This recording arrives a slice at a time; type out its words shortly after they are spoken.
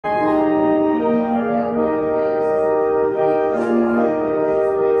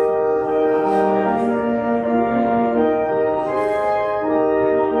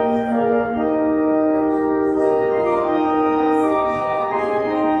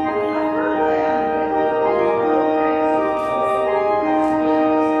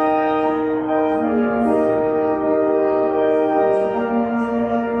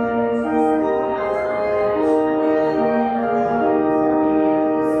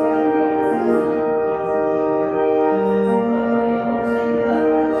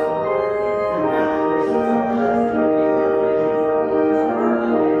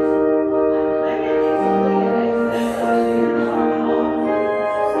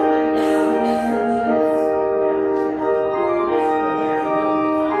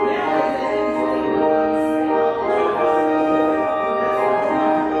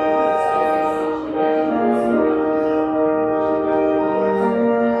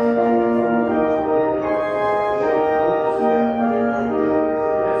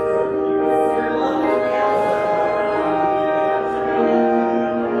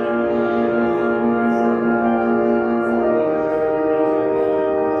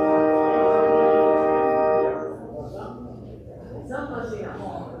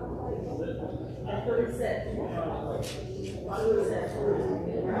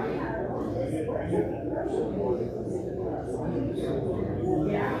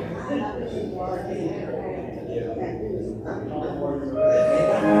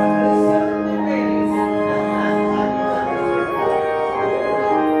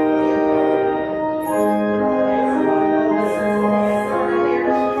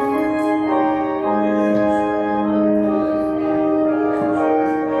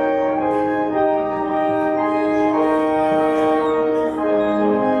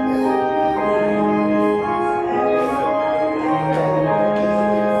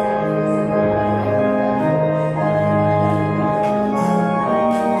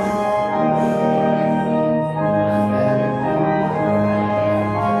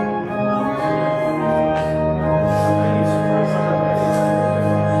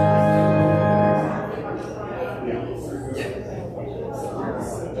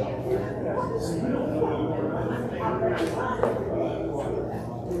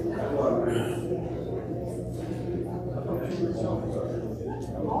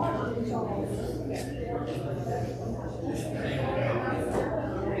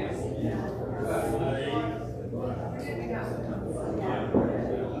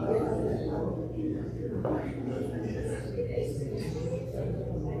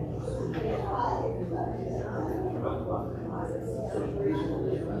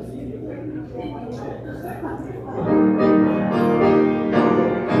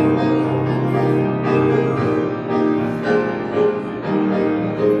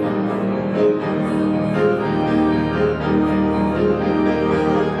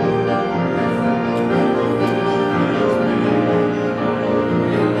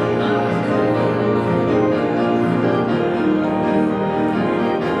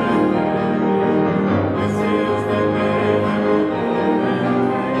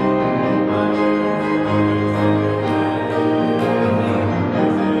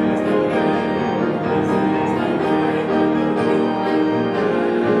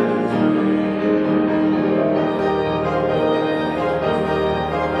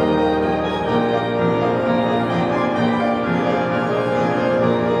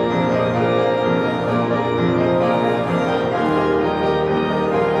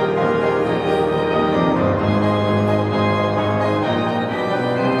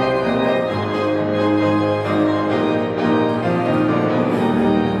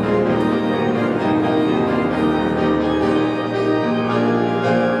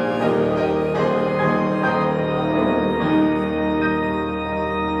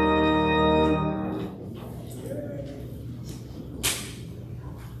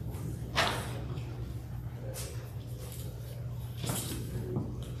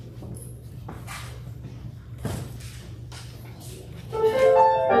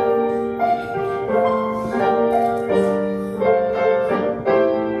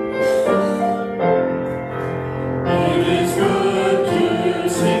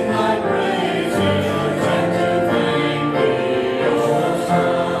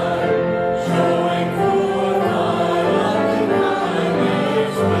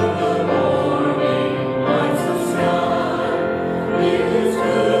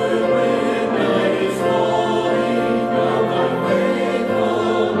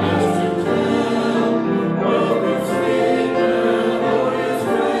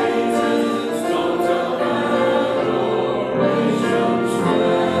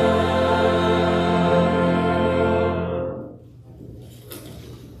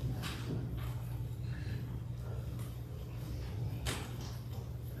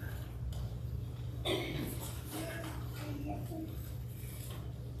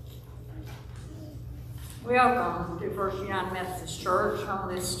Welcome to First United Methodist Church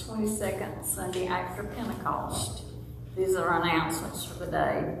on this 22nd Sunday after Pentecost. These are announcements for the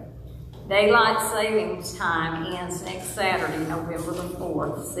day. Daylight savings time ends next Saturday, November the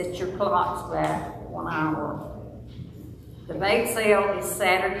 4th. Set your clocks back 1 hour. The bake sale is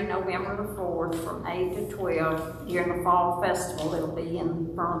Saturday, November the 4th from 8 to 12 during the Fall Festival. It'll be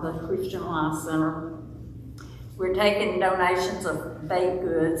in front of the Christian Life Center. We're taking donations of baked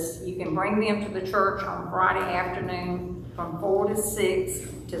goods. You can bring them to the church on Friday afternoon from 4 to 6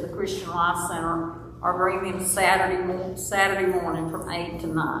 to the Christian Life Center, or bring them Saturday morning from 8 to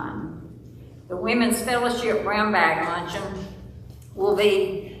 9. The Women's Fellowship Brown Bag Luncheon will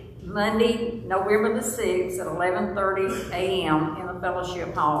be Monday, November the 6th at 11:30 a.m. in the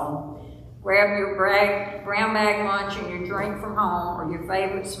Fellowship Hall. Grab your brown bag lunch and your drink from home or your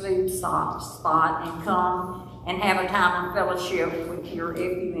favorite food spot and come and have a time of fellowship with your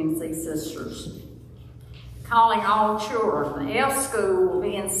FUMC sisters. Calling all children. The Elf School will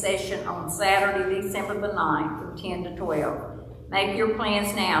be in session on Saturday, December the 9th from 10 to 12. Make your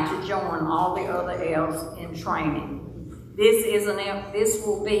plans now to join all the other elves in training. This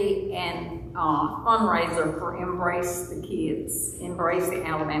will be an fundraiser for Embrace the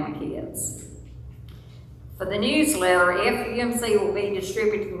Alabama Kids. For the newsletter, FUMC will be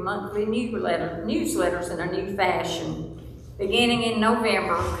distributing monthly newsletters in a new fashion. Beginning in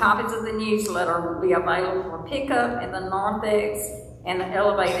November, copies of the newsletter will be available for pickup in the narthex and the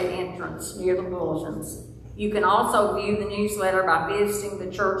elevated entrance near the bulletins. You can also view the newsletter by visiting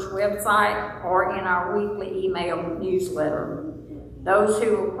the church website or in our weekly email newsletter. Those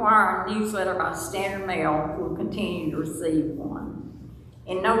who require a newsletter by standard mail will continue to receive one.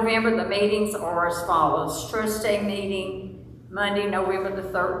 In November, the meetings are as follows. Trust Day meeting, Monday, November the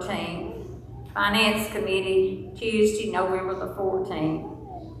 13th. Finance Committee, Tuesday, November the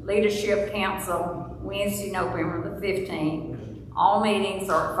 14th. Leadership Council, Wednesday, November the 15th. All meetings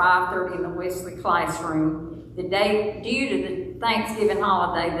are at 5:30 in the Wesley classroom. The day, due to the Thanksgiving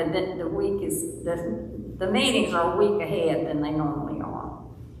holiday, the meetings are a week ahead than they normally are.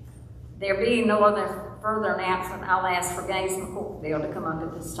 There being no other further announcement, I'll ask for Gaines McCorkville to come up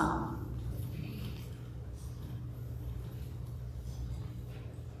at this time.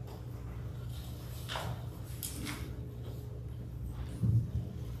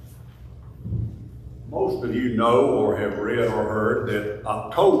 Most of you know or have read or heard that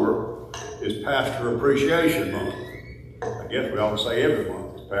October is Pastor Appreciation Month. I guess we ought to say every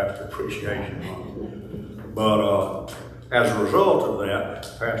month is Pastor Appreciation Month. But as a result of that,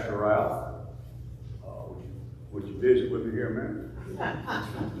 Pastor Ralph, would you visit with me here a minute?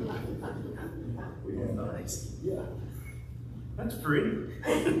 Nice. Yeah. That's pretty.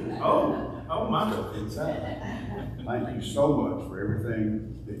 Oh my. Thank you so much for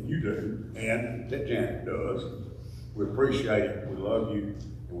everything that you do and that Janet does. We appreciate it, we love you,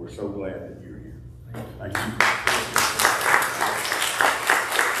 and we're so glad that you're here. Thank you.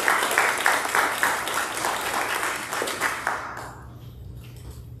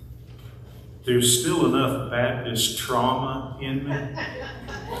 There's still enough Baptist trauma in me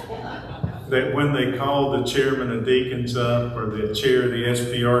that when they call the chairman of deacons up or the chair of the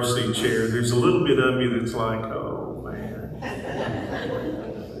SPRC chair, there's a little bit of me that's like, oh man.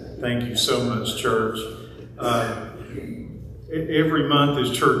 Thank you so much, church. Every month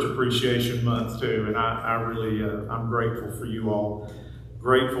is Church Appreciation Month too, and I really, I'm grateful for you all.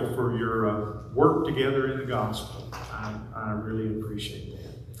 Grateful for your work together in the gospel. I really appreciate that.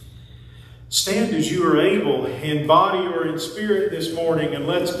 Stand as you are able, in body or in spirit this morning, and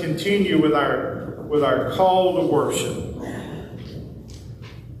let's continue with our call to worship.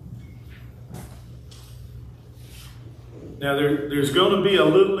 Now there's going to be a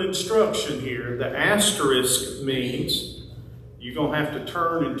little instruction here. The asterisk means you're going to have to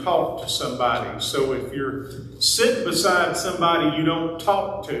turn and talk to somebody. So if you're sitting beside somebody you don't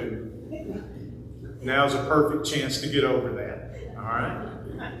talk to, now's a perfect chance to get over that. All right?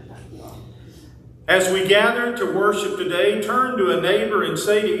 As we gather to worship today, turn to a neighbor and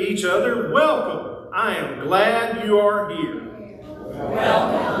say to each other, welcome, I am glad you are here. Welcome,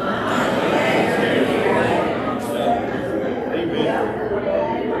 I am glad you're here.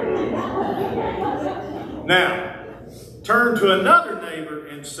 Amen. Now, turn to another neighbor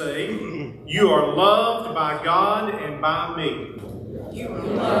and say, you are loved by God and by me. You are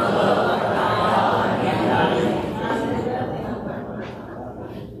loved by God and by me.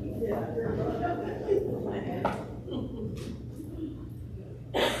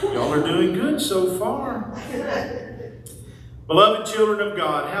 Y'all are doing good so far. Beloved children of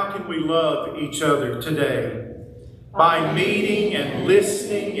God, how can we love each other today? By meeting and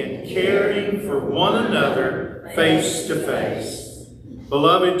listening and caring for one another face to face.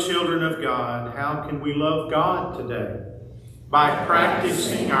 Beloved children of God, how can we love God today? By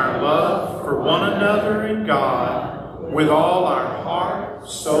practicing our love for one another and God with all our heart,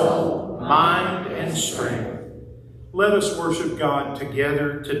 soul, mind, and strength. Let us worship God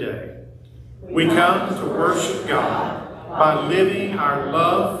together today. We come to worship God by living our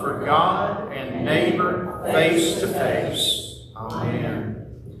love for God and neighbor face to face. Amen.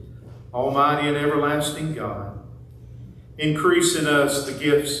 Almighty and everlasting God, increase in us the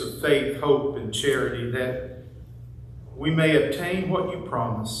gifts of faith, hope, and charity that we may obtain what you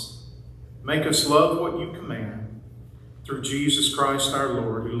promise. Make us love what you command. Through Jesus Christ our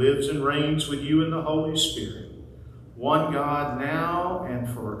Lord, who lives and reigns with you in the Holy Spirit, one God, now and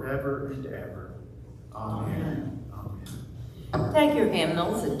forever and ever. Amen. Amen. Take your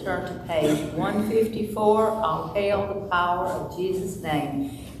hymnals and turn to page 154, All Hail the Power of Jesus'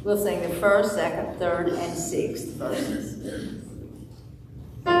 Name. We'll sing the first, second, third, and sixth verses.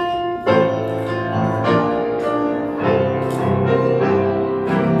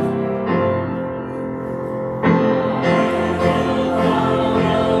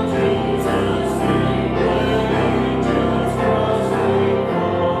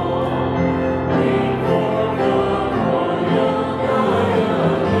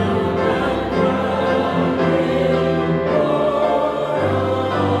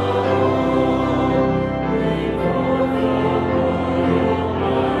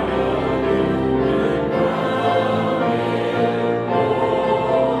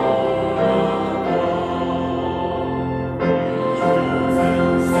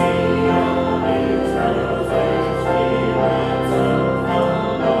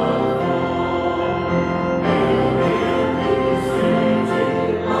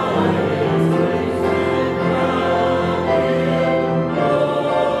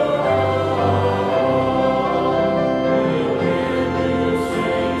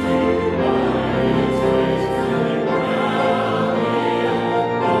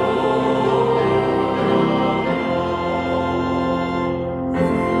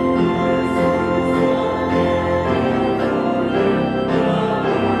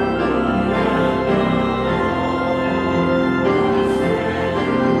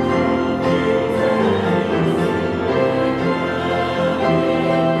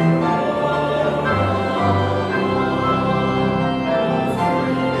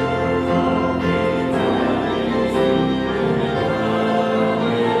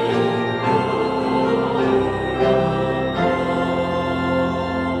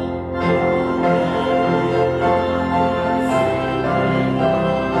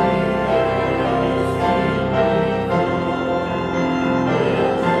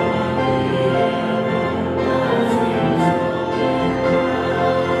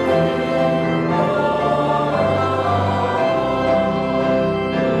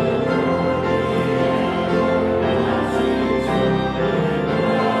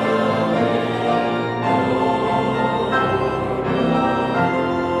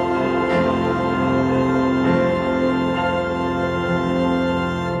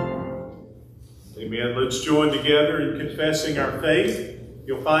 join together in confessing our faith,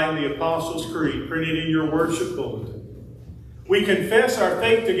 you'll find the Apostles' Creed printed in your worship bulletin. We confess our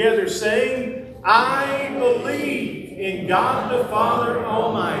faith together saying, I believe in God the Father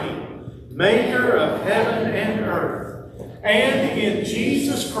Almighty, maker of heaven and earth, and in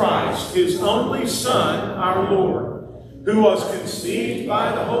Jesus Christ, his only Son, our Lord, who was conceived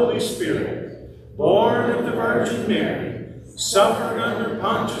by the Holy Spirit, born of the Virgin Mary, suffered under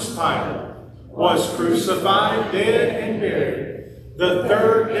Pontius Pilate, was crucified, dead, and buried. The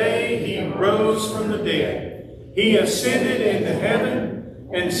third day he rose from the dead. He ascended into heaven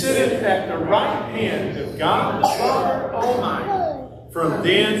and sitteth at the right hand of God the Father Almighty. From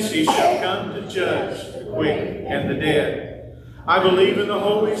thence he shall come to judge the quick and the dead. I believe in the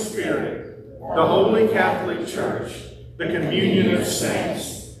Holy Spirit, the Holy Catholic Church, the communion of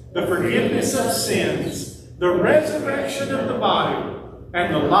saints, the forgiveness of sins, the resurrection of the body,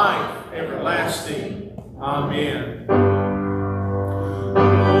 and the life everlasting. Amen.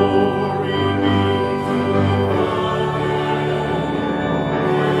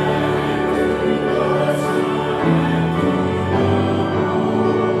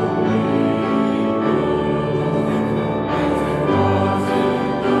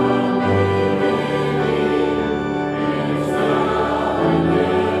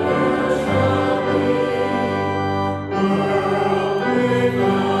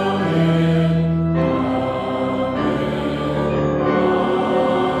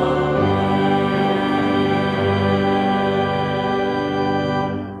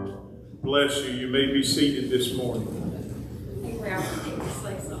 Bless you. You may be seated this morning. I think we all need to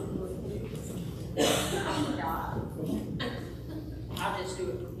say something real quick. I forgot. I'll just do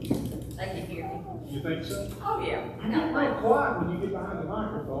it from here. They can hear me. You think so? Oh, yeah. You get real quiet when you get behind the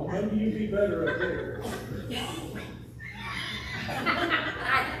microphone. Maybe you'd be better up there.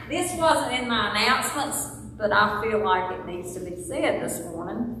 This wasn't in my announcements, but I feel like it needs to be said this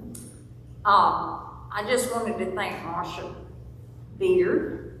morning. I just wanted to thank Marsha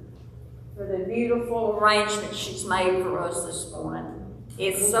Beard for the beautiful arrangement she's made for us this morning.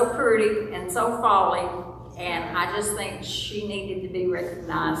 It's so pretty and so folly, and I just think she needed to be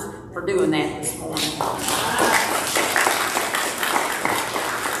recognized for doing that this morning.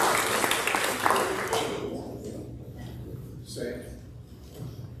 Say.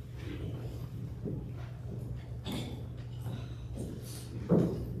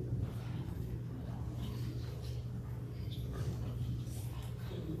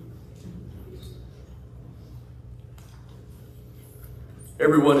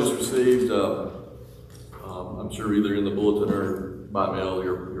 Everyone has received, I'm sure either in the bulletin or by mail,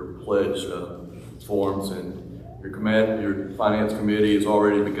 your pledge forms, and your finance committee has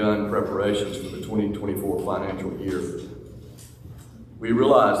already begun preparations for the 2024 financial year. We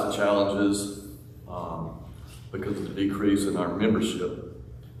realize the challenges because of the decrease in our membership.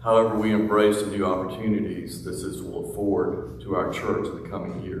 However, we embrace the new opportunities this will afford to our church in the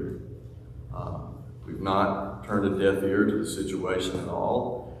coming year. We've not turned a deaf ear to the situation at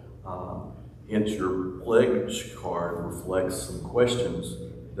all. Hence, your pledge card reflects some questions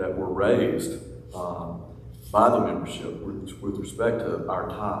that were raised by the membership with respect to our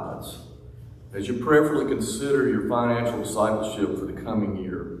tithes. As you prayerfully consider your financial discipleship for the coming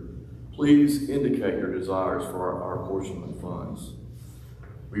year, please indicate your desires for our apportionment funds.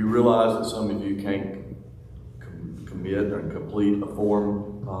 We realize that some of you can't commit and complete a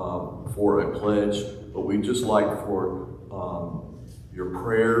form for a pledge, but we'd just like for your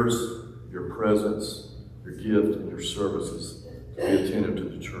prayers, your presence, your gift, and your services to be attentive to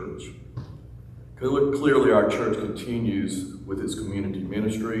the church. Clearly, our church continues with its community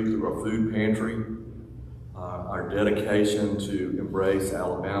ministry through our food pantry, our dedication to Embrace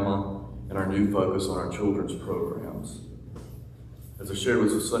Alabama, and our new focus on our children's programs. As I shared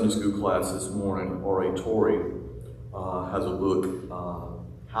with the Sunday school class this morning, Oratory has a book,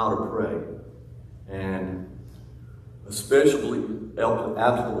 How to Pray, and especially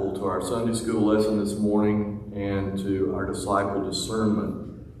applicable to our Sunday school lesson this morning and to our disciple discernment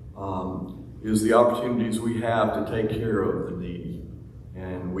is the opportunities we have to take care of the needy,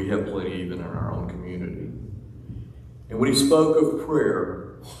 and we have plenty even in our own community. And when he spoke of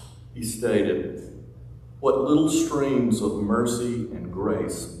prayer, he stated, "What little streams of mercy and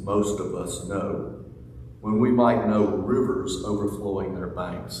grace most of us know, when we might know rivers overflowing their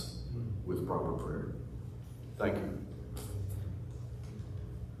banks with proper prayer." Thank you.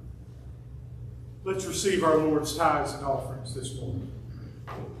 Let's receive our Lord's tithes and offerings this morning.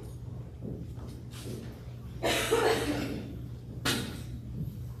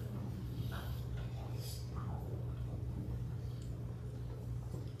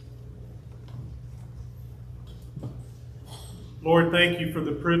 Lord, thank you for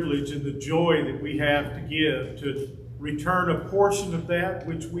the privilege and the joy that we have to give, to return a portion of that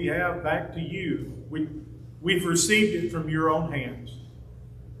which we have back to you. We've received it from your own hands.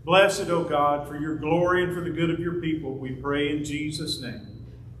 Blessed, O God, for your glory and for the good of your people, we pray in Jesus' name.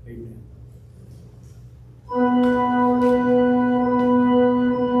 Amen.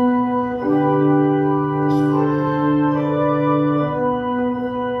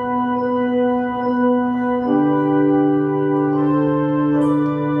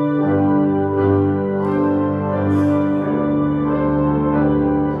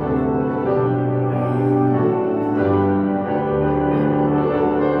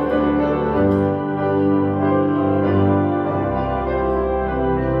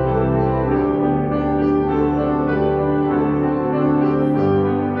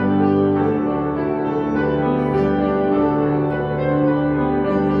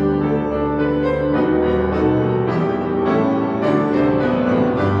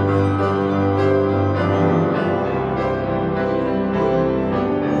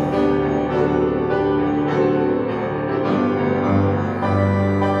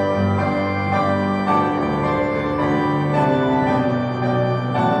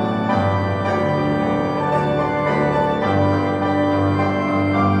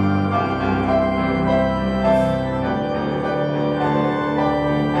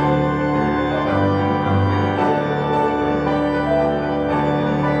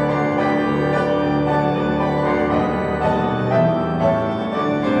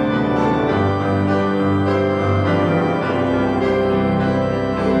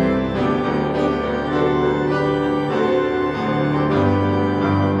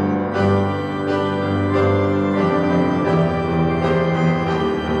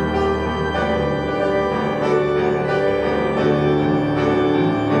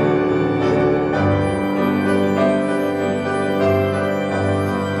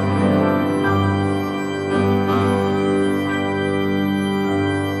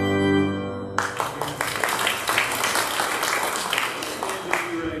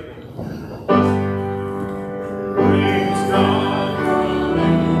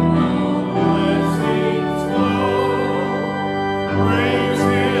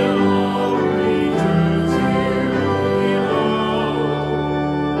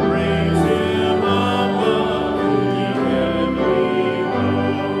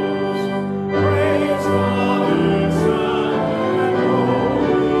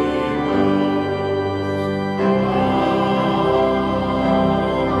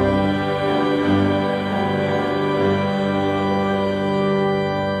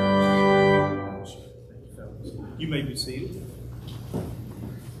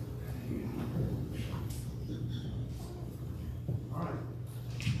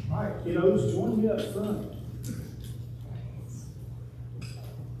 Kiddos, join me up front.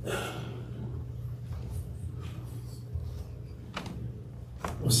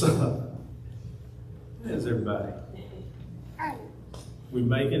 What's up? How's everybody? We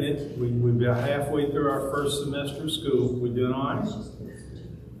making it? We've been halfway through our first semester of school. We doing all right?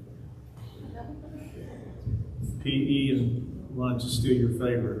 PE and lunch is still your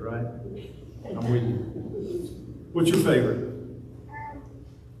favorite, right? I'm with you. What's your favorite?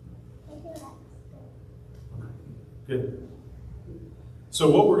 Good. So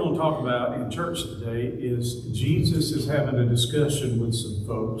what we're going to talk about in church today is Jesus is having a discussion with some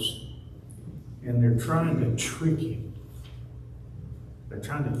folks, and they're trying to trick him. They're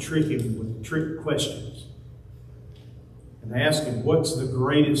trying to trick him with trick questions. And they ask him, what's the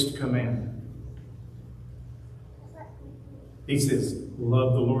greatest commandment? He says,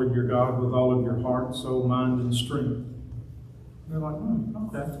 love the Lord your God with all of your heart, soul, mind, and strength. And they're like,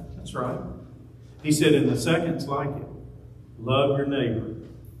 okay, that's right. He said, and the second's like it. Love your neighbor.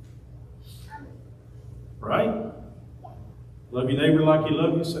 Right? Love your neighbor like you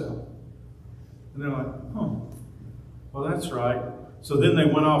love yourself. And they're like, well, that's right. So then they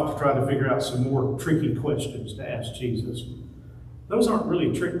went off to try to figure out some more tricky questions to ask Jesus. Those aren't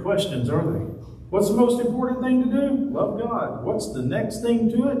really trick questions, are they? What's the most important thing to do? Love God. What's the next thing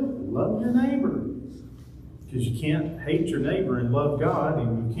to it? Love your neighbor. Because you can't hate your neighbor and love God,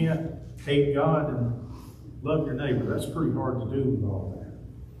 and you can't hate God and love your neighbor. That's pretty hard to do with all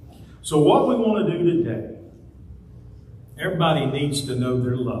that. So what we want to do today, everybody needs to know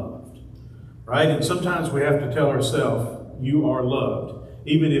they're loved, right? And sometimes we have to tell ourselves, you are loved,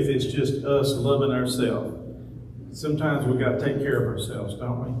 even if it's just us loving ourselves. Sometimes we've got to take care of ourselves,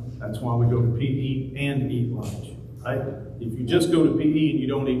 don't we? That's why we go to PE and eat lunch, right? If you just go to PE and you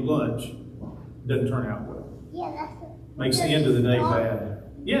don't eat lunch, it doesn't turn out well. Yeah, makes the end of the day bad.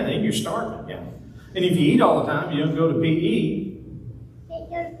 Yeah, then you're starving, yeah. And if you eat all the time, you don't go to PE,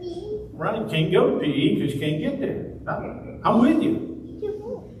 right? You can't go to PE because you can't get there. I'm with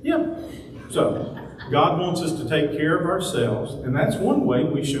you. Yeah. So, God wants us to take care of ourselves, and that's one way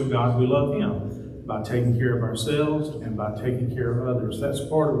we show God we love Him, by taking care of ourselves and by taking care of others. That's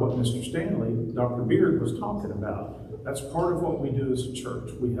part of what Mr. Stanley, Dr. Beard, was talking about. That's part of what we do as a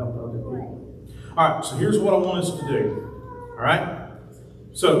church. We help other people. All right, so here's what I want us to do. All right?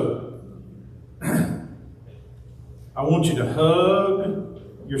 So, I want you to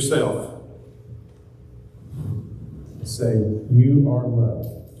hug yourself. Say, you are loved.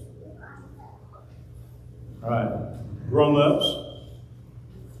 All right, grown-ups,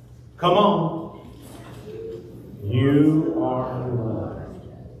 come on. You are loved.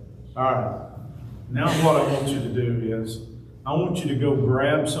 All right, now what I want you to do is, I want you to go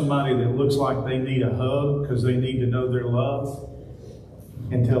grab somebody that looks like they need a hug because they need to know they're loved,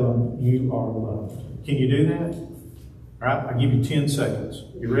 and tell them you are loved. Can you do that? All right, I'll give you 10 seconds.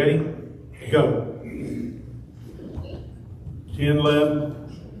 You ready? Go. 10 left,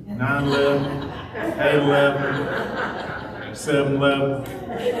 9 left, 8 left, 7 left,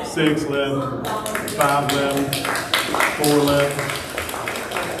 6 left, 5 left, 4 left,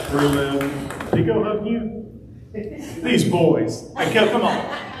 3 left. Did he go hug you? These boys. Hey, come on.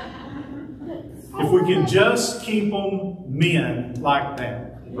 If we can just keep them men like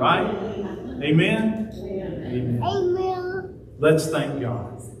that, right? Amen? Amen. Let's thank God.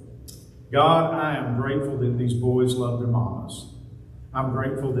 God, I am grateful that these boys love their mamas. I'm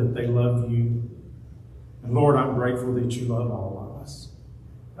grateful that they love you. And Lord, I'm grateful that you love all of us.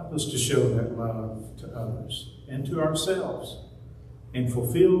 Help us to show that love to others and to ourselves and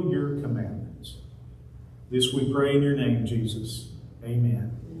fulfill your commandments. This we pray in your name, Jesus.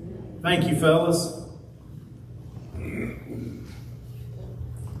 Amen. Thank you, fellas.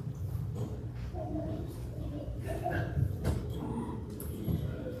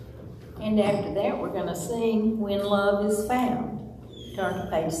 And after that, we're going to sing When Love is Found. Turn to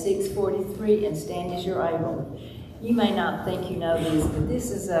page 643 and stand as you're able. You may not think you know this, but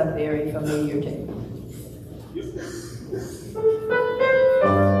this is a very familiar tune.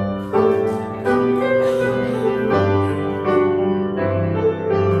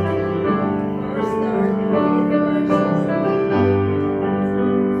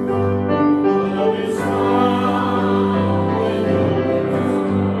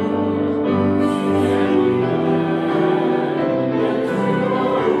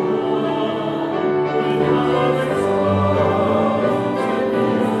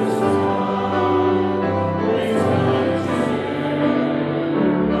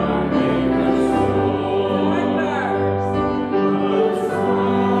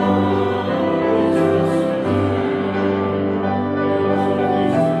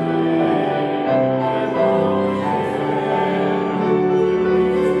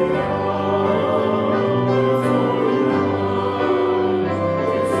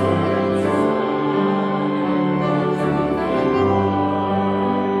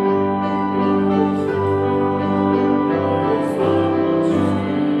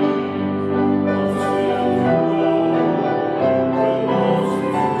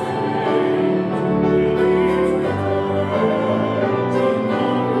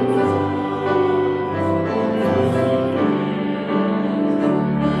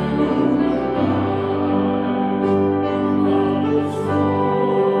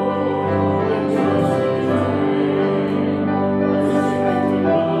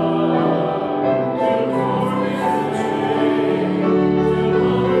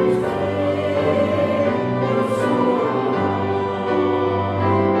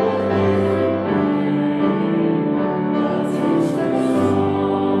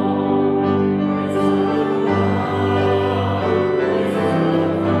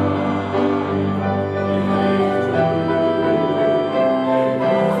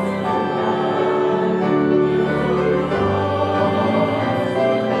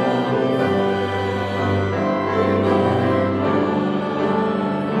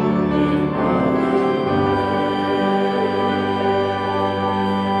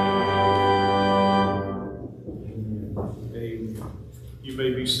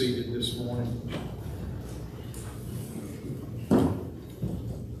 Be seated this morning.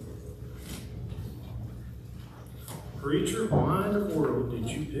 Preacher, why in the world did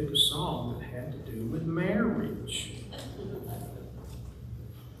you pick a song that had to do with marriage?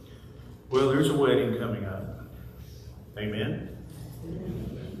 Well, there's a wedding coming up. Amen?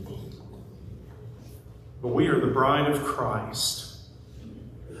 But we are the bride of Christ.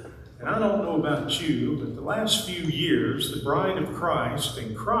 And I don't know about you, but the last few years, the bride of Christ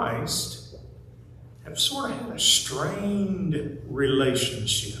and Christ have sort of had a strained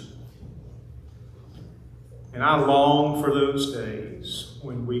relationship. And I long for those days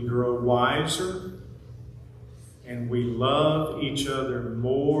when we grow wiser and we love each other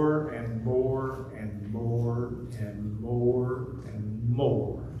more and more and more and more and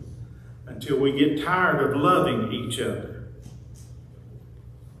more until we get tired of loving each other.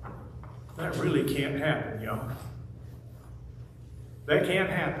 That really can't happen, y'all. That can't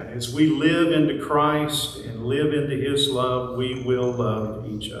happen. As we live into Christ and live into His love, we will love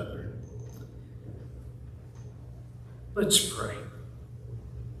each other. Let's pray.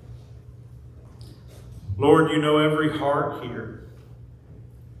 Lord, you know every heart here.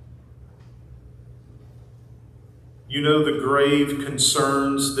 You know the grave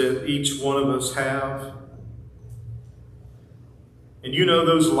concerns that each one of us have. And you know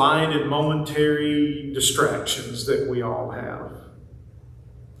those light and momentary distractions that we all have.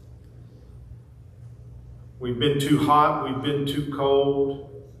 We've been too hot, we've been too cold.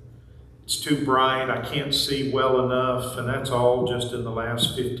 It's too bright, I can't see well enough, and that's all just in the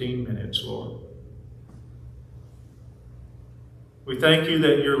last 15 minutes, Lord. We thank you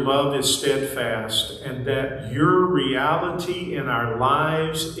that your love is steadfast and that your reality in our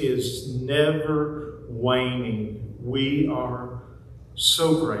lives is never waning. We are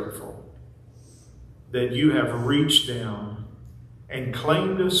so grateful that you have reached down and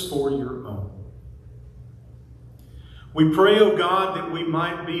claimed us for your own. We pray, O God, that we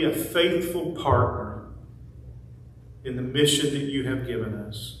might be a faithful partner in the mission that you have given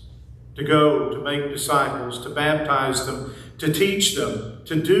us. To go, to make disciples, to baptize them, to teach them,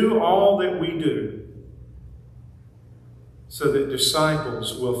 to do all that we do, so that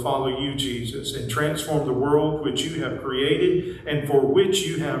disciples will follow you, Jesus, and transform the world which you have created and for which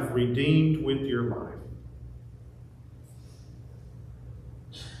you have redeemed with your life.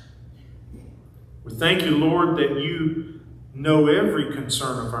 We thank you, Lord, that you know every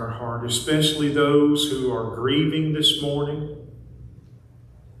concern of our heart, especially those who are grieving this morning.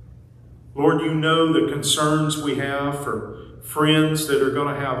 Lord, you know the concerns we have for friends that are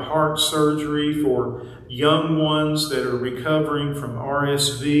going to have heart surgery, for young ones that are recovering from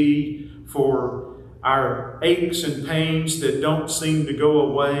RSV, for our aches and pains that don't seem to go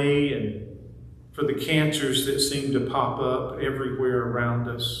away, and for the cancers that seem to pop up everywhere around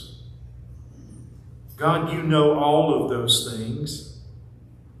us. God, you know all of those things.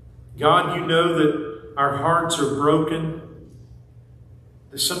 God, you know that our hearts are broken,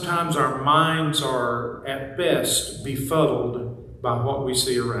 that sometimes our minds are at best befuddled by what we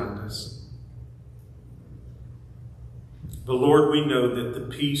see around us. But Lord, we know that the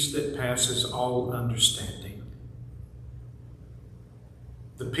peace that passes all understanding,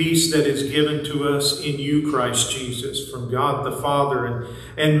 the peace that is given to us in you, Christ Jesus, from God the Father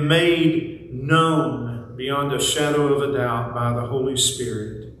and made known beyond a shadow of a doubt by the Holy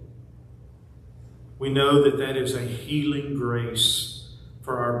Spirit, we know that that is a healing grace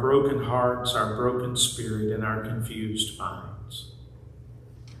for our broken hearts, our broken spirit, and our confused minds.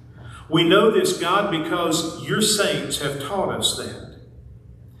 We know this, God, because your saints have taught us that.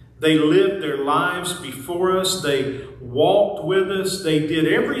 They lived their lives before us. They walked with us. They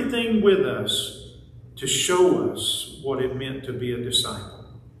did everything with us to show us what it meant to be a disciple.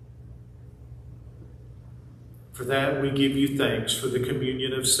 For that, we give you thanks for the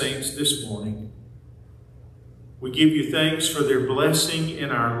communion of saints this morning. We give you thanks for their blessing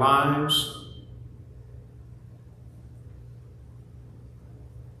in our lives.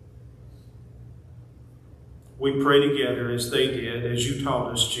 We pray together as they did, as you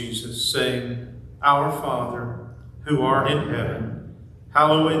taught us, Jesus, saying, Our Father, who art in heaven,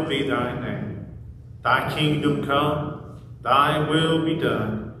 hallowed be thy name. Thy kingdom come, thy will be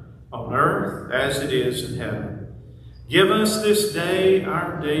done, on earth as it is in heaven. Give us this day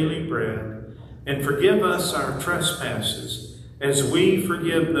our daily bread, and forgive us our trespasses, as we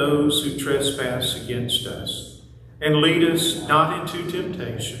forgive those who trespass against us. And lead us not into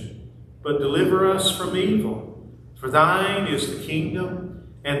temptation, but deliver us from evil. For thine is the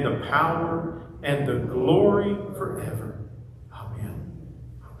kingdom, and the power, and the glory forever. Amen.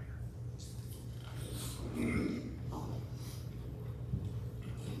 Amen.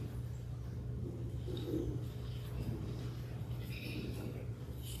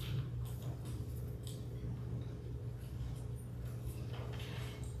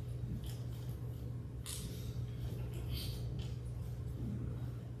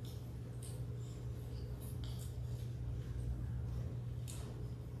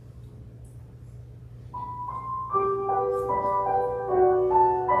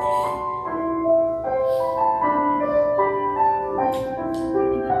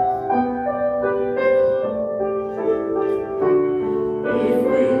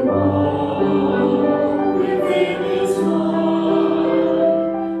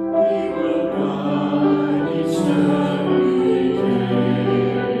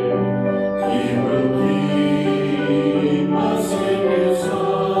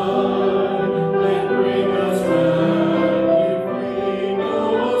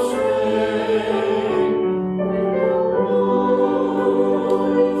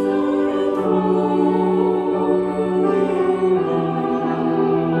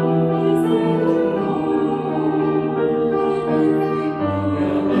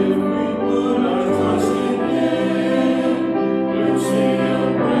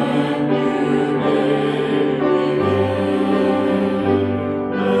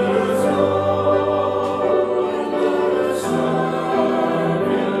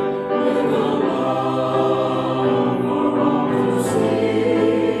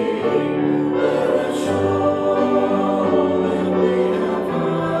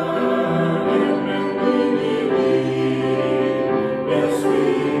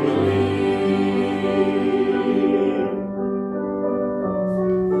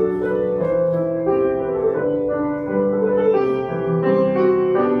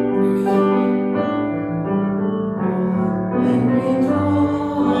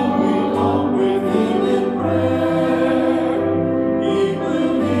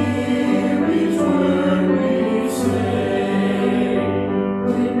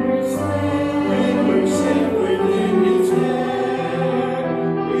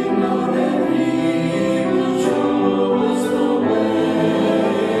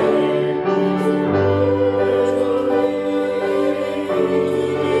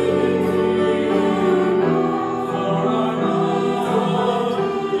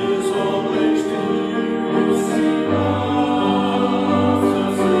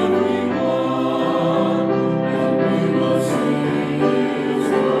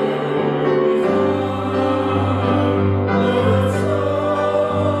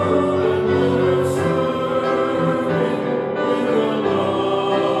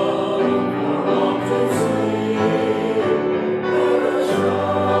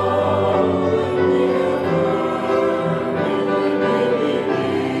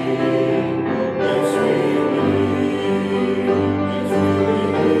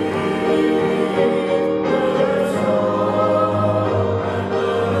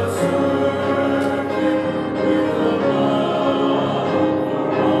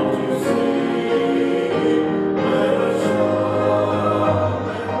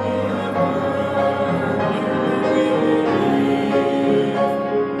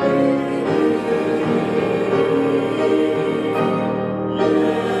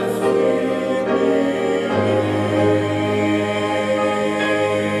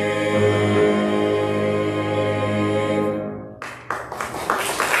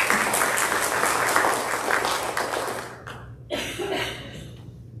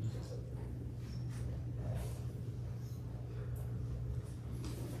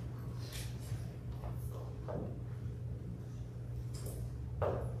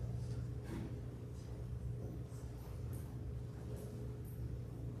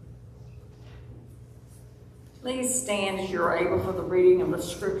 Please stand as you're able for the reading of the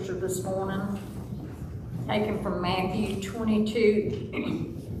scripture this morning, taken from Matthew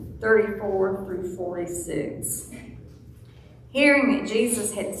 22, 34 through 46. Hearing that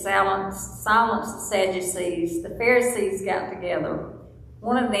Jesus had silenced the Sadducees, the Pharisees got together.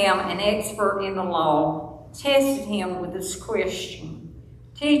 One of them, an expert in the law, tested him with this question: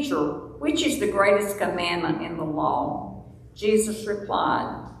 "Teacher, which is the greatest commandment in the law?" Jesus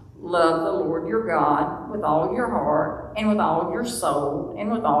replied, "Love the Lord your God with all your heart and with all your soul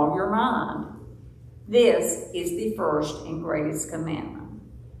and with all your mind. This is the first and greatest commandment.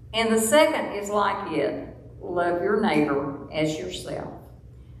 And the second is like it: love your neighbor as yourself.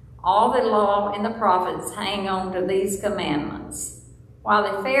 All the law and the prophets hang on to these commandments." While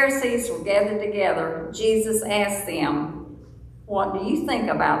the Pharisees were gathered together, Jesus asked them, "What do you think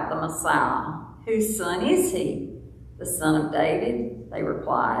about the Messiah? Whose son is he?" "The son of David," they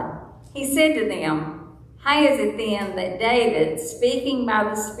replied. He said to them, "How is it then that David, speaking by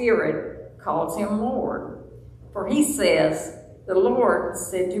the Spirit, calls him Lord? For he says, 'The Lord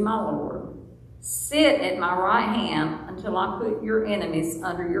said to my Lord, sit at my right hand until I put your enemies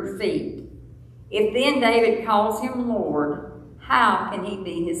under your feet.' If then David calls him Lord, how can he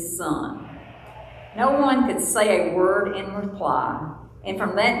be his son?" No one could say a word in reply, and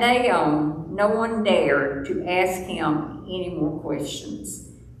from that day on, no one dared to ask him any more questions.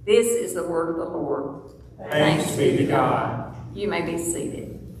 This is the word of the Lord. Thanks be to God. You may be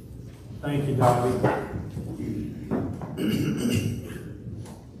seated. Thank you, Dottie.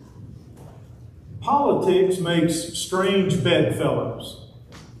 Politics makes strange bedfellows.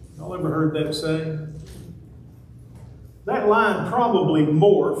 Y'all ever heard that saying? That line probably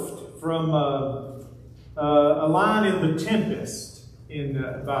morphed from a line in The Tempest,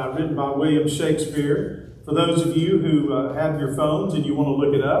 written by William Shakespeare. For those of you who have your phones and you want to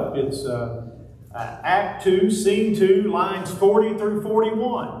look it up, it's Act 2, Scene 2, lines 40 through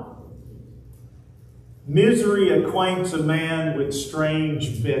 41. "Misery acquaints a man with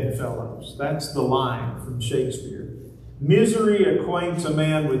strange bedfellows." That's the line from Shakespeare. "Misery acquaints a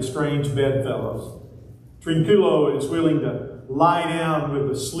man with strange bedfellows. Trinculo is willing to lie down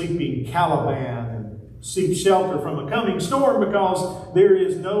with a sleeping Caliban and seek shelter from a coming storm because there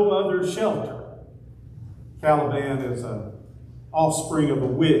is no other shelter." Caliban is an offspring of a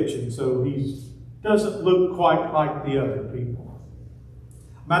witch, and so he doesn't look quite like the other people.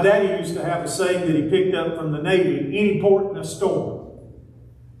 My daddy used to have a saying that he picked up from the Navy: "Any port in a storm."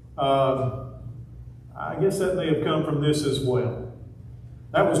 I guess that may have come from this as well.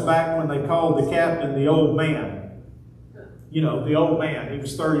 That was back when they called the captain the old man. You know, the old man. He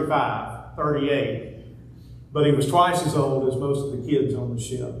was 35, 38. But he was twice as old as most of the kids on the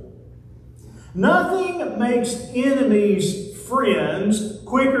ship. Nothing makes enemies friends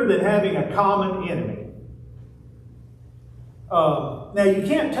quicker than having a common enemy. Now, you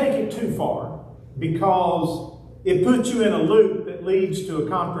can't take it too far because it puts you in a loop that leads to a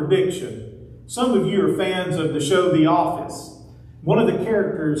contradiction. Some of you are fans of the show The Office. One of the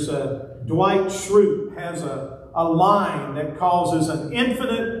characters, Dwight Schrute, has a line that causes an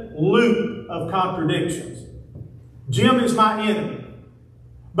infinite loop of contradictions. "Jim is my enemy."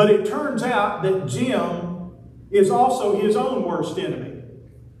 But it turns out that Jim is also his own worst enemy.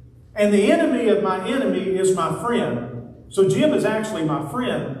 And the enemy of my enemy is my friend. So Jim is actually my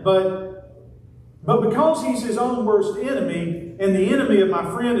friend, but because he's his own worst enemy, and the enemy of my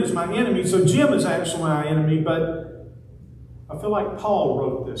friend is my enemy, so Jim is actually my enemy, but I feel like Paul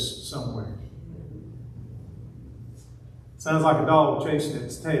wrote this somewhere. Sounds like a dog chasing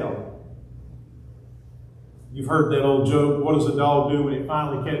its tail. You've heard that old joke, what does a dog do when it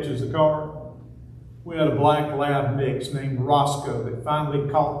finally catches a car? We had a black lab mix named Roscoe that finally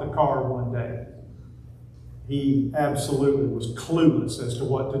caught the car one day. He absolutely was clueless as to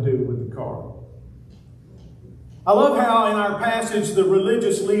what to do with the car. I love how in our passage the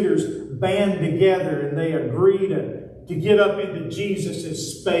religious leaders band together and they agree to get up into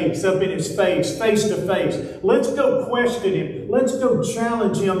Jesus' space, up in his face to face. Let's go question him. Let's go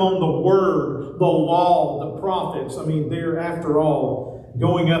challenge him on the word, the law, the prophets. I mean, they're, after all,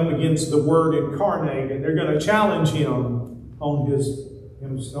 going up against the word incarnate, and they're going to challenge him on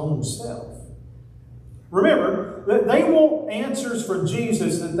his own self. Remember, they want answers from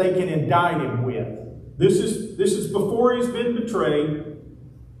Jesus that they can indict him with. This is before he's been betrayed.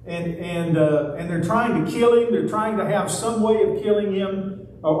 And they're trying to kill him. They're trying to have some way of killing him,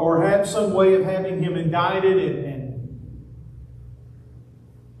 or have some way of having him indicted. And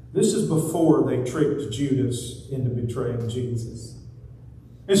this is before they tricked Judas into betraying Jesus.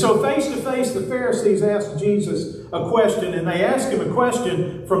 And so face to face, the Pharisees asked Jesus a question, and they asked him a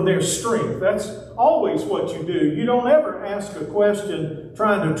question from their strength. That's always what you do. You don't ever ask a question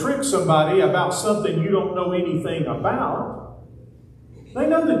trying to trick somebody about something you don't know anything about. They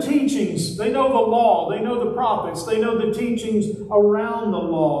know the teachings, they know the law, they know the prophets, they know the teachings around the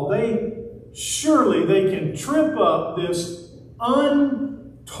law. Surely they can trip up this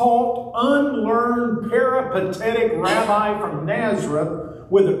untaught, unlearned, peripatetic rabbi from Nazareth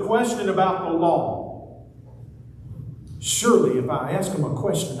with a question about the law. Surely if I ask them a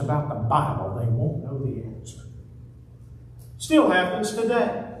question about the Bible, they won't know the answer. Still happens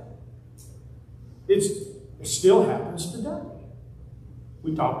today. It still happens today.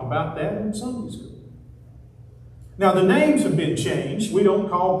 We talked about that in Sunday school. Now the names have been changed. We don't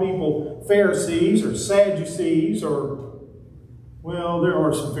call people Pharisees or Sadducees or, well, there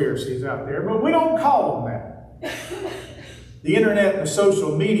are some Pharisees out there, but we don't call them that. The internet and the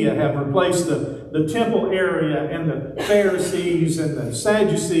social media have replaced the temple area and the Pharisees and the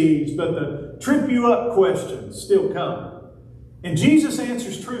Sadducees, but the trip you up questions still come. And Jesus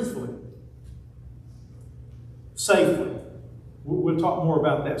answers truthfully, safely. We'll talk more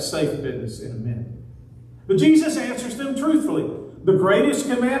about that safe business in a minute. But Jesus answers them truthfully. The greatest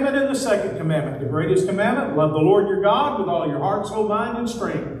commandment and the second commandment. The greatest commandment, love the Lord your God with all your heart, soul, mind, and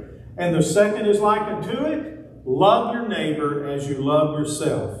strength. And the second is likened to it. Love your neighbor as you love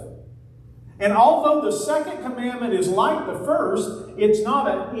yourself. And although the second commandment is like the first, it's not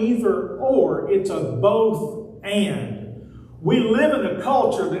an either or, it's a both and. We live in a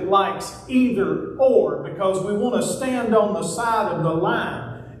culture that likes either or because we want to stand on the side of the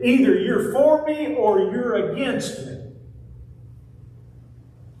line. Either you're for me or you're against me.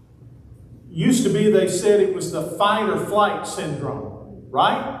 Used to be, they said it was the fight or flight syndrome,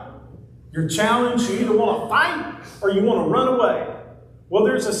 right? You're challenged, you either want to fight or you want to run away. Well,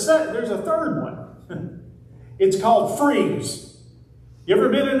 there's a third one. It's called freeze. You ever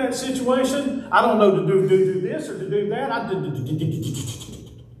been in that situation? I don't know to do this or to do that.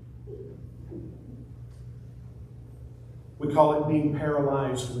 We call it being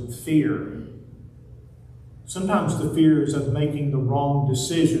paralyzed with fear. Sometimes the fear is of making the wrong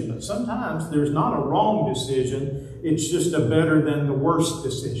decision, but sometimes there's not a wrong decision. It's just a better than the worst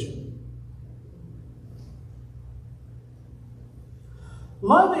decision.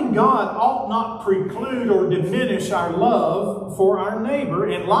 Loving God ought not preclude or diminish our love for our neighbor,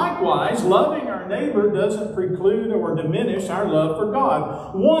 and likewise, loving our neighbor doesn't preclude or diminish our love for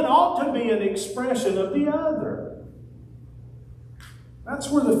God. One ought to be an expression of the other.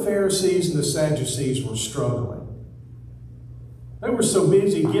 That's where the Pharisees and the Sadducees were struggling. They were so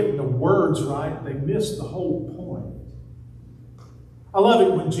busy getting the words right, they missed the whole point. I love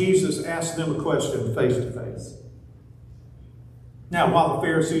it when Jesus asked them a question face to face. Now, while the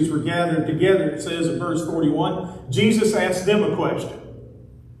Pharisees were gathered together, it says in verse 41, Jesus asked them a question.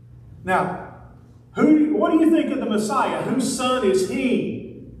 Now, what do you think of the Messiah? Whose son is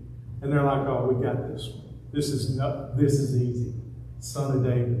he? And they're like, oh, we got this one. This is easy. Son of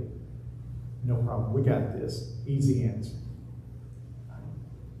David. No problem. We got this. Easy answer.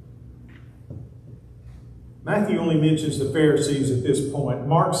 Matthew only mentions the Pharisees at this point.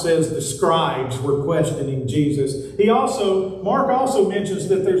 Mark says the scribes were questioning Jesus. Mark also mentions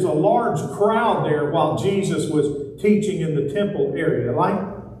that there's a large crowd there while Jesus was teaching in the temple area.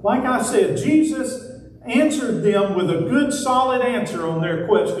 Like I said, Jesus answered them with a good, solid answer on their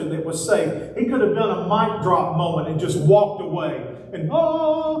question that was safe. He could have done a mic drop moment and just walked away. And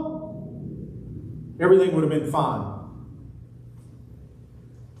everything would have been fine.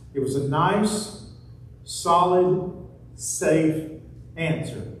 It was a nice, solid, safe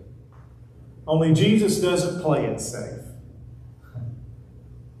answer. Only Jesus doesn't play it safe.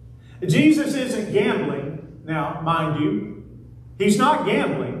 Jesus isn't gambling. Now, mind you, he's not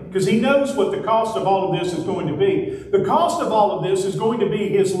gambling because he knows what the cost of all of this is going to be. The cost of all of this is going to be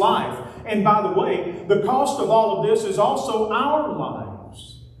his life. And by the way, the cost of all of this is also our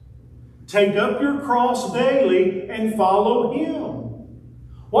lives. Take up your cross daily and follow him.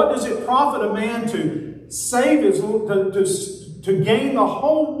 What does it profit a man to save to gain the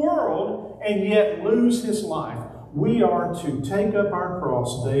whole world and yet lose his life? We are to take up our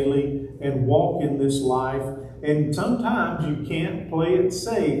cross daily and walk in this life. And sometimes you can't play it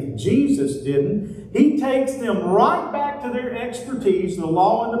safe. Jesus didn't. He takes them right back to their expertise, the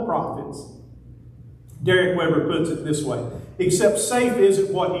law and the prophets. Derek Weber puts it this way: except safe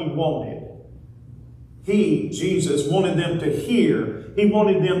isn't what he wanted. He, Jesus, wanted them to hear. He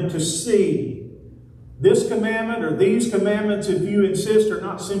wanted them to see. This commandment or these commandments, if you insist, are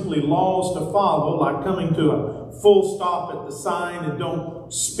not simply laws to follow, like coming to a full stop at the sign and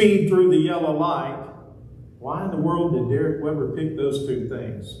don't speed through the yellow light. Why in the world did Derek Weber pick those two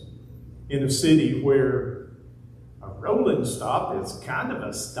things in a city where a rolling stop is kind of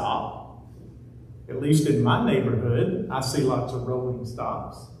a stop? At least in my neighborhood, I see lots of rolling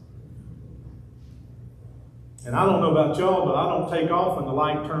stops. And I don't know about y'all, but I don't take off when the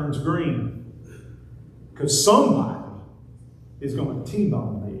light turns green. Because somebody is going to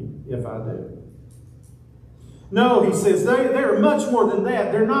T-bone me if I do. No, he says, they're much more than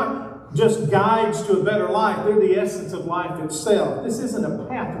that. They're not just guides to a better life. They're the essence of life itself. This isn't a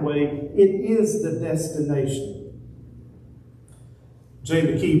pathway. It is the destination. Jay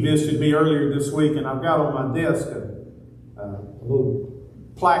McKee visited me earlier this week, and I've got on my desk a little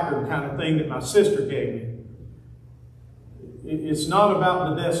placard kind of thing that my sister gave me. It's not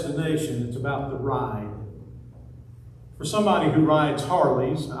about the destination. It's about the ride. For somebody who rides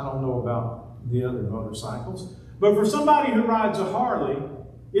Harleys, I don't know about the other motorcycles, but for somebody who rides a Harley,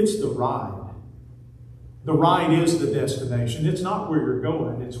 it's the ride. The ride is the destination. It's not where you're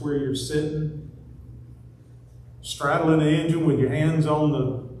going. It's where you're sitting, straddling the engine with your hands on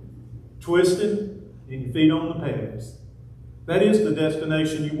the twisted and your feet on the pedals. That is the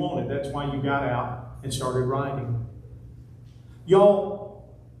destination you wanted. That's why you got out and started riding. Y'all,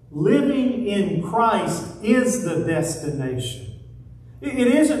 living in Christ is the destination. It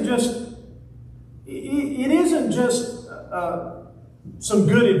isn't just some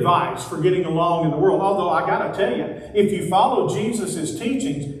good advice for getting along in the world. Although I got to tell you, if you follow Jesus'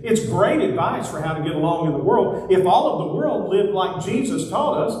 teachings, it's great advice for how to get along in the world. If all of the world lived like Jesus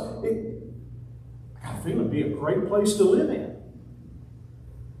taught us, I got a feeling it'd be a great place to live in.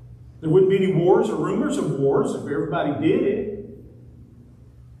 There wouldn't be any wars or rumors of wars if everybody did it.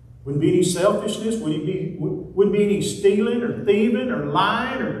 Wouldn't be any selfishness. Wouldn't be any stealing or thieving or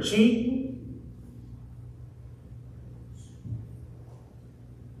lying or cheating.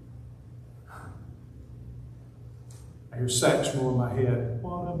 I hear Satchmo in my head.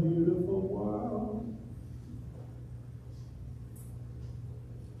 What a beautiful world.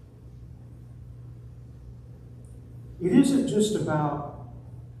 It isn't just about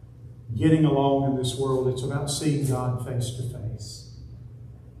getting along in this world. It's about seeing God face to face.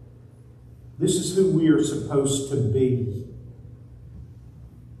 This is who we are supposed to be.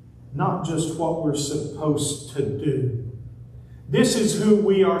 Not just what we're supposed to do. This is who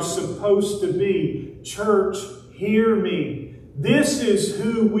we are supposed to be. Church, hear me. This is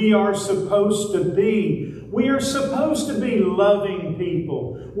who we are supposed to be. We are supposed to be loving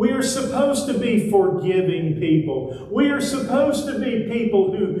people. We are supposed to be forgiving people. We are supposed to be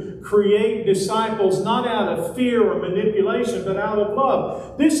people who create disciples not out of fear or manipulation, but out of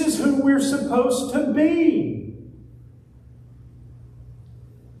love. This is who we're supposed to be.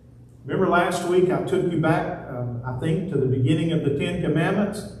 Remember last week I took you back, I think, to the beginning of the Ten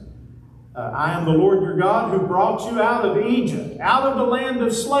Commandments? I am the Lord your God who brought you out of Egypt, out of the land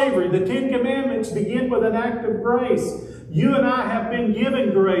of slavery. The Ten Commandments begin with an act of grace. You and I have been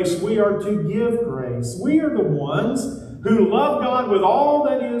given grace. We are to give grace. We are the ones who love God with all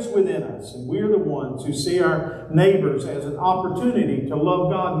that is within us. And we are the ones who see our neighbors as an opportunity to love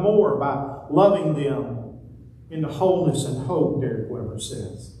God more by loving them into wholeness and hope, Derek Weber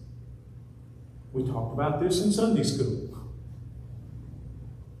says. We talked about this in Sunday school.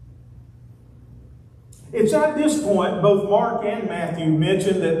 It's at this point, both Mark and Matthew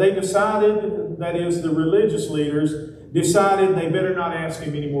mentioned that they decided, that is, the religious leaders, decided they better not ask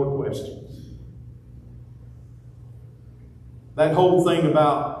him any more questions. That whole thing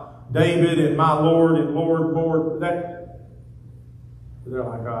about David and my Lord and Lord, that, they're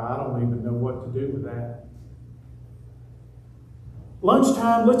like, oh, I don't even know what to do with that.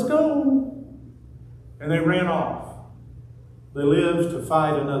 Lunchtime, let's go. And they ran off. They lived to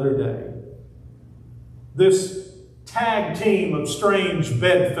fight another day. This tag team of strange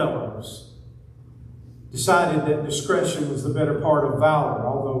bedfellows decided that discretion was the better part of valor,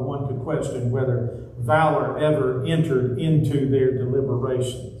 although one could question whether valor ever entered into their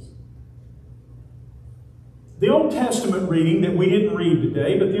deliberations. The Old Testament reading that we didn't read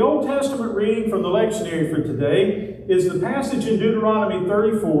today, but the Old Testament reading from the lectionary for today is the passage in Deuteronomy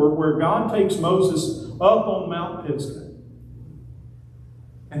 34 where God takes Moses up on Mount Pisgah.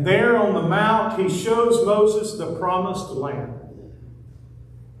 And there on the mount, he shows Moses the promised land.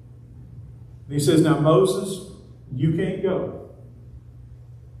 And he says, now Moses, you can't go.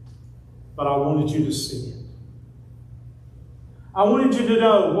 But I wanted you to see it. I wanted you to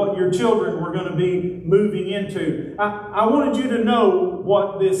know what your children were going to be moving into. I wanted you to know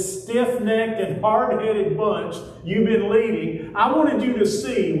what this stiff-necked and hard-headed bunch you've been leading, I wanted you to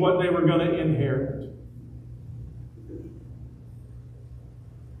see what they were going to inherit.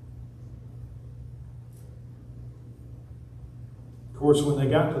 Of course, when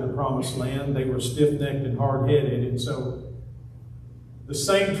they got to the promised land, they were stiff-necked and hard-headed, and so the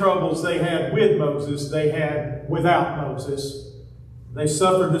same troubles they had with Moses, they had without Moses. They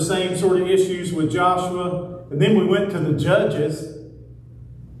suffered the same sort of issues with Joshua. And then we went to the Judges.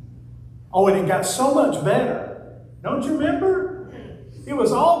 Oh, and it got so much better. Don't you remember? It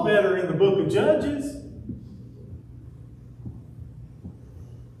was all better in the book of Judges.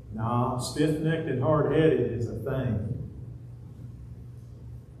 Nah, stiff-necked and hard-headed is a thing.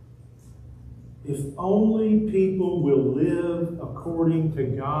 If only people will live according to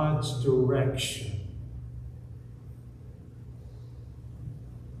God's direction.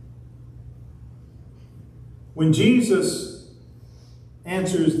 When Jesus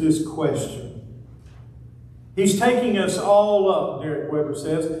answers this question, He's taking us all up, Derek Weber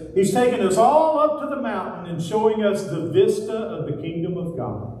says. He's taking us all up to the mountain and showing us the vista of the kingdom of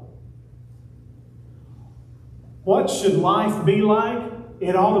God. What should life be like?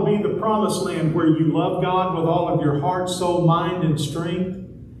 It ought to be the promised land where you love God with all of your heart, soul, mind, and strength,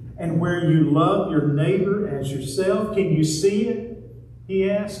 and where you love your neighbor as yourself. Can you see it? He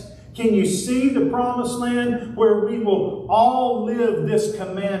asked. Can you see the promised land where we will all live this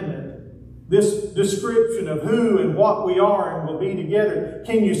commandment, this description of who and what we are and will be together?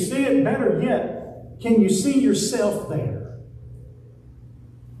 Can you see it? Better yet, can you see yourself there?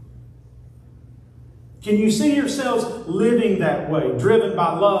 Can you see yourselves living that way, driven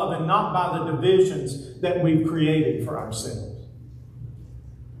by love and not by the divisions that we've created for ourselves?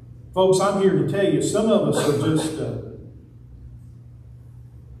 Folks, I'm here to tell you, some of us are just...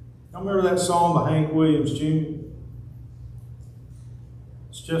 I remember that song by Hank Williams Jr.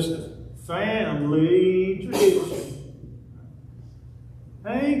 It's just a family tradition.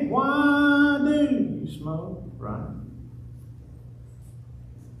 Hank, why do you smoke? Right?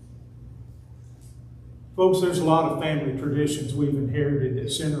 Folks, there's a lot of family traditions we've inherited that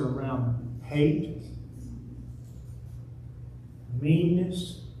center around hate,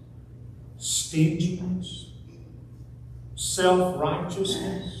 meanness, stinginess,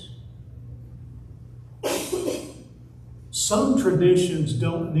 self-righteousness. Some traditions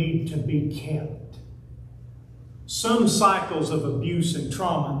don't need to be kept. Some cycles of abuse and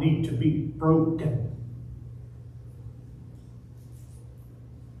trauma need to be broken.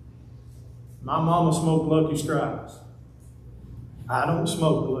 My mama smoked Lucky Strikes. I don't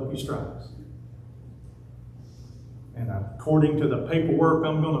smoke Lucky Strikes. And according to the paperwork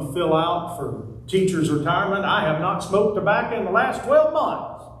I'm going to fill out for teacher's retirement, I have not smoked tobacco in the last 12 months.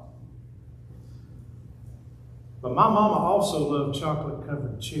 But my mama also loved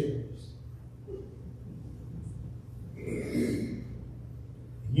chocolate-covered cherries.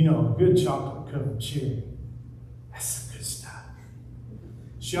 You know, a good chocolate-covered cherry, that's some good stuff.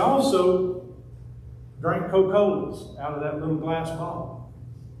 She also drank Coca-Colas out of that little glass bottle.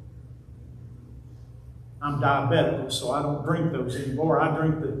 I'm diabetic, so I don't drink those anymore. I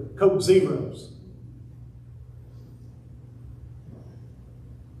drink the Coke Zeros.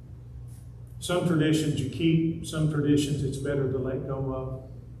 Some traditions you keep, some traditions it's better to let go of.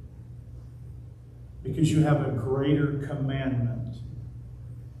 Because you have a greater commandment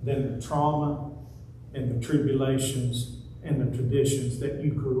than the trauma and the tribulations and the traditions that you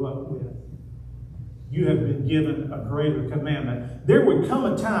grew up with. You have been given a greater commandment. There would come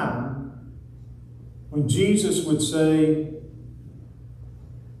a time when Jesus would say,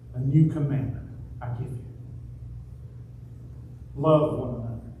 a new commandment I give you. Love one another.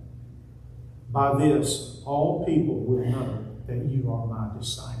 By this, all people will know that you are my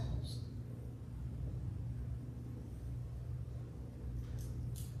disciples.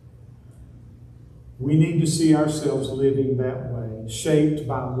 We need to see ourselves living that way, shaped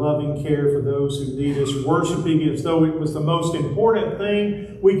by loving care for those who need us, worshiping as though it was the most important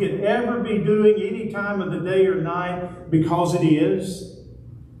thing we could ever be doing any time of the day or night, because it is.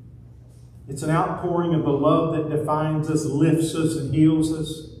 It's an outpouring of the love that defines us, lifts us, and heals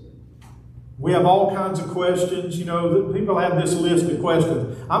us. We have all kinds of questions. You know, people have this list of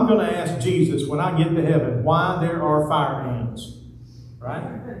questions. I'm going to ask Jesus when I get to heaven why there are fire ants.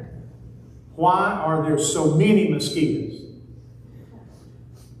 Right? Why are there so many mosquitoes?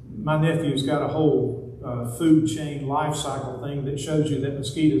 My nephew's got a whole food chain life cycle thing that shows you that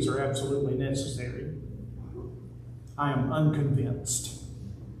mosquitoes are absolutely necessary. I am unconvinced.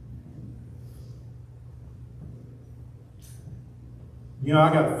 You know,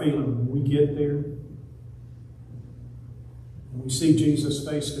 I got a feeling when we get there, When we see Jesus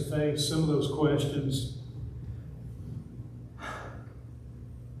face to face, some of those questions,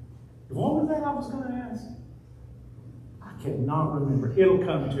 what was that I was going to ask? I cannot remember. It'll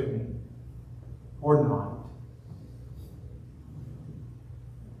come to me. Or not.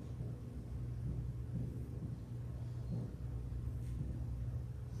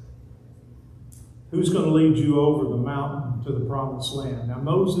 Who's going to lead you over the mountain to the promised land? Now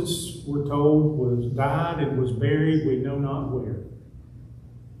Moses, we're told, died and was buried, we know not where.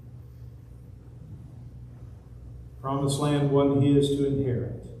 Promised land wasn't his to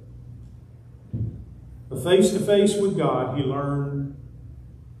inherit. But face to face with God, he learned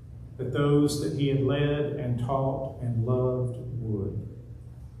that those that he had led and taught and loved would.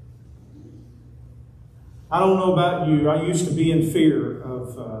 I don't know about you, I used to be in fear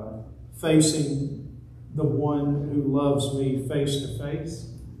of facing the one who loves me face to face.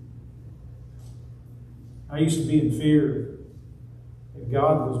 I used to be in fear that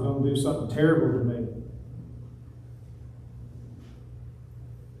God was going to do something terrible to me.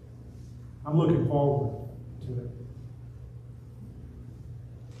 I'm looking forward to it.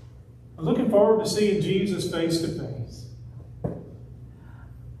 I'm looking forward to seeing Jesus face to face.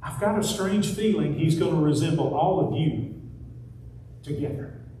 I've got a strange feeling he's going to resemble all of you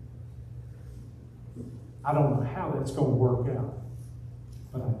together. I don't know how that's going to work out,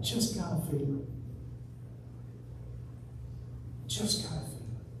 but I just got a feeling. Just got a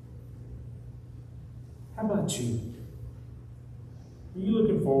feeling. How about you? Are you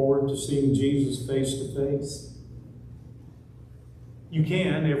looking forward to seeing Jesus face to face? You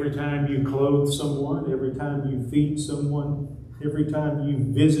can every time you clothe someone, every time you feed someone, every time you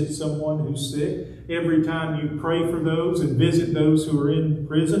visit someone who's sick, every time you pray for those and visit those who are in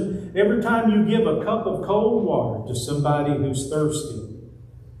prison, every time you give a cup of cold water to somebody who's thirsty,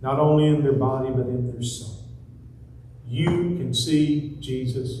 not only in their body but in their soul. You can see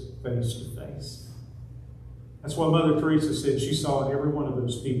Jesus face to face. That's what Mother Teresa said. She saw in every one of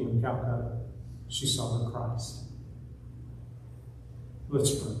those people in Calcutta. She saw the Christ.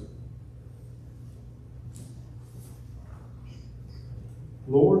 Let's pray.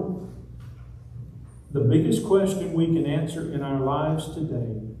 Lord, the biggest question we can answer in our lives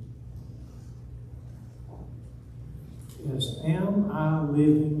today is, am I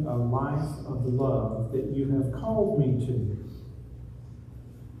living a life of love that you have called me to?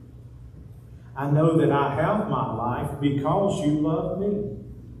 I know that I have my life because you love me.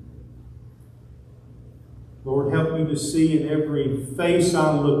 Lord, help me to see in every face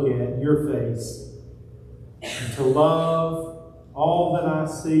I look at, your face, and to love all that I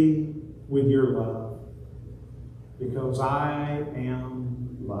see with your love, because I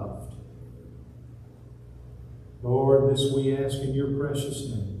am loved. Lord, this we ask in your precious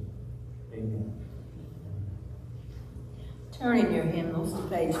name. Amen. Turn in your hymnals to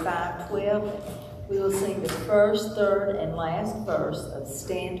page 512. We will sing the first, third, and last verse of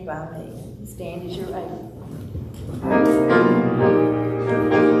Stand By Me. Stand as you're able.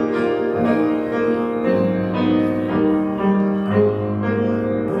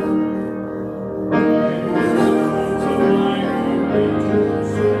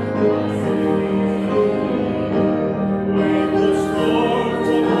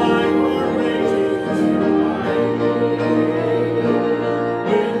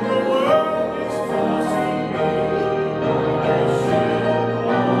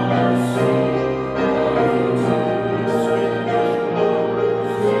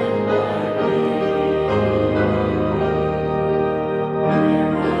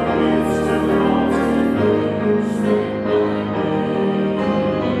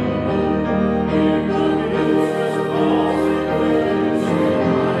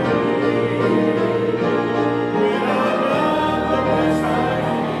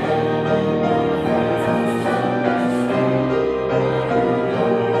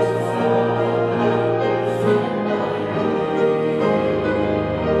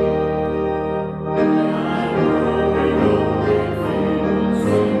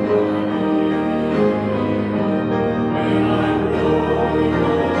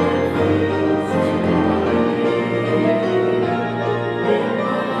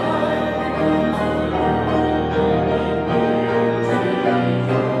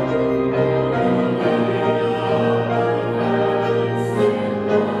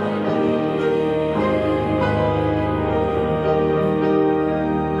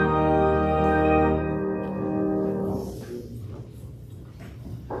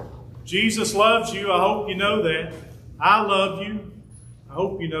 Jesus loves you. I hope you know that. I love you. I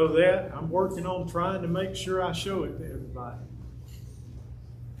hope you know that. I'm working on trying to make sure I show it to everybody.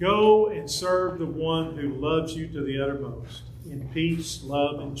 Go and serve the one who loves you to the uttermost. in peace,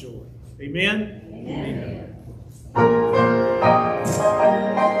 love, and joy. Amen? Amen.